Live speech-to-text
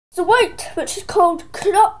The white, which is called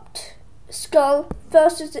corrupt skull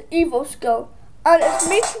versus the evil skull, and it's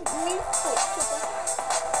making me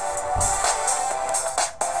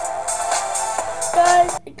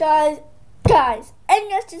guys, in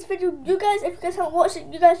yesterday's video, if you guys haven't watched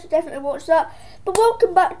it, you guys should definitely watch that. But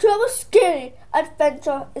welcome back to our scary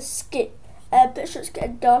adventure escape. But it's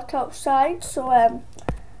getting dark outside, so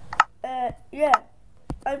yeah,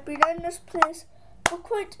 I've been in this place for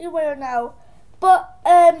quite a while now. But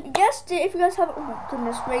yesterday, if you guys haven't, oh my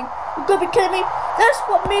goodness, rain, you're gonna be kidding me. That's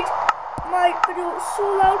what made my video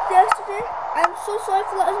so loud yesterday. I'm so sorry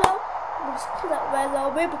for that as well. I'm gonna just put that very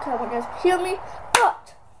loud away because I want you guys to hear me.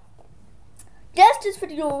 But yesterday's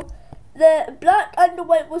video, the black and the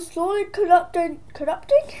white was slowly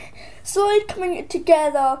slowly coming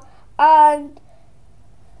together, and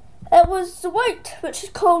it was the white, which is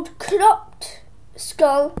called corrupt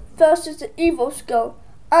skull versus the evil skull.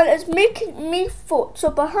 And it's making me foot. So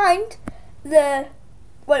behind the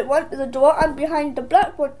white one is a door, and behind the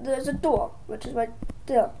black one there's a door, which is right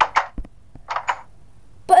there.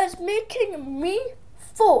 But it's making me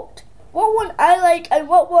foot. What one I like and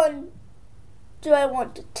what one do I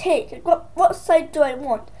want to take? What side do I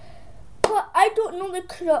want? But I don't know the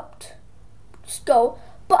corrupt skull.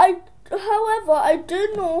 But however, I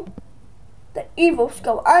do know the evil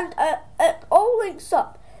skull, and it all links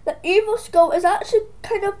up. The evil skull is actually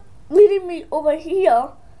kind of leading me over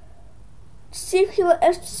here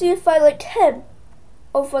to see if I like him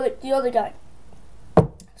over like the other guy.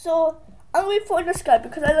 So I'm going for this guy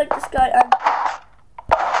because I like this guy. And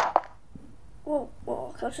whoa,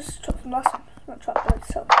 I was just trapped from last time. Not trapped by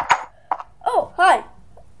myself. Oh, hi.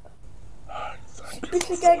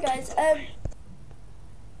 Speaking again, guys.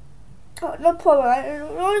 Oh, no problem.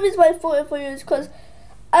 The only reason why I voted for you is because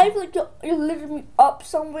I feel like you're leading me up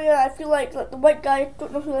somewhere. I feel like the white guy, I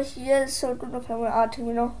don't know who he is, so I don't know if I want to add him,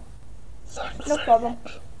 you know. Thanks no problem.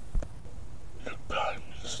 Look behind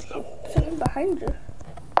me, slow. Something behind you.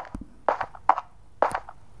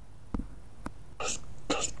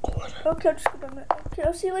 Just go in. Okay, I'll just go down there. Okay,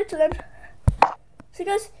 I'll see you later then. See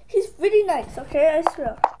guys, he's really nice, okay, I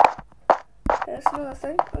swear. Okay, that's another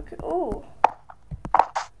thing. Okay, oh.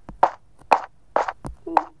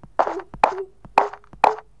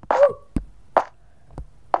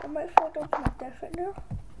 I might fall down to my death right now.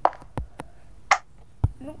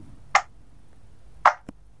 Nope.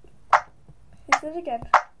 He's there again.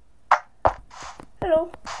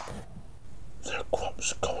 Hello. The corrupt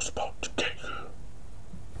skull's about to get you.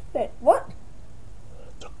 Wait, what?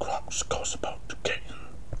 The corrupt skull's about to get you.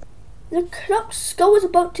 The corrupt skull is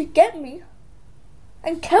about to get me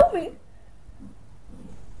and kill me.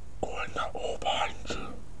 Go in that hole behind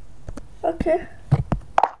you. Okay.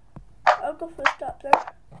 I'll go for a stop then.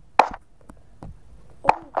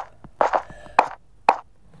 Oh.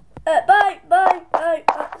 Bye.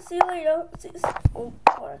 See you later. Oh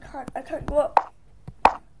God, I can't go up.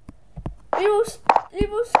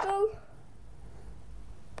 Evil skull.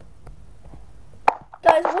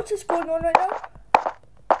 Guys, what is going on right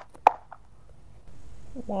now?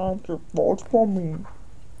 Why don't you vote for me?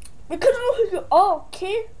 Because I don't know who you are,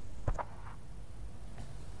 okay?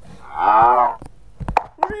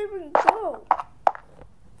 Where do I even go?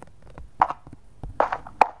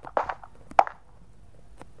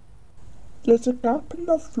 There's a gap in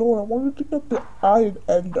the floor. I want you to get the iron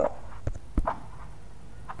ender.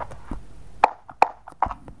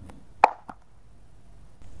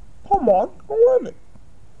 Come on, go in it.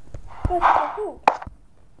 Where's the hole?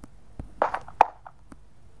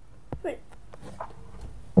 Wait.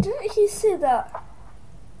 Didn't he say that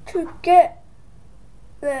to get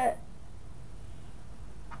the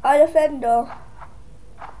iron ender?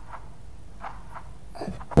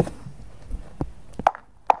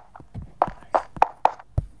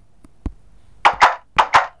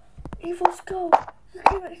 Evil skull, you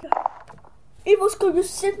came right here. Evil skull, you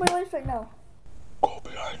saved my life right now. Go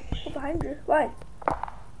behind me. Go behind you. Why?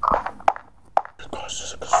 Because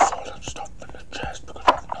there's a sword and stuff in the chest because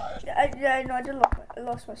of an iron. Yeah, I know. I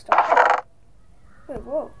lost my stuff. Wait,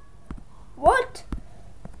 whoa. What?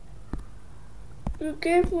 You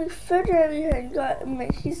gave me food and everything. Got me.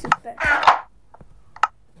 He's the best.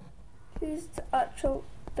 He's the actual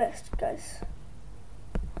best, guys.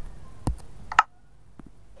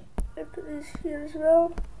 I put these here as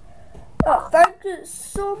well. Oh, thank you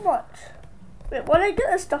so much. Wait, why did I get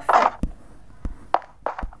this stuff from?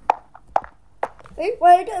 Hey,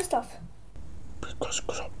 why did I get this stuff? Because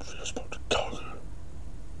corrupt is about to kill you.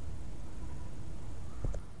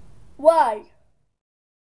 Why?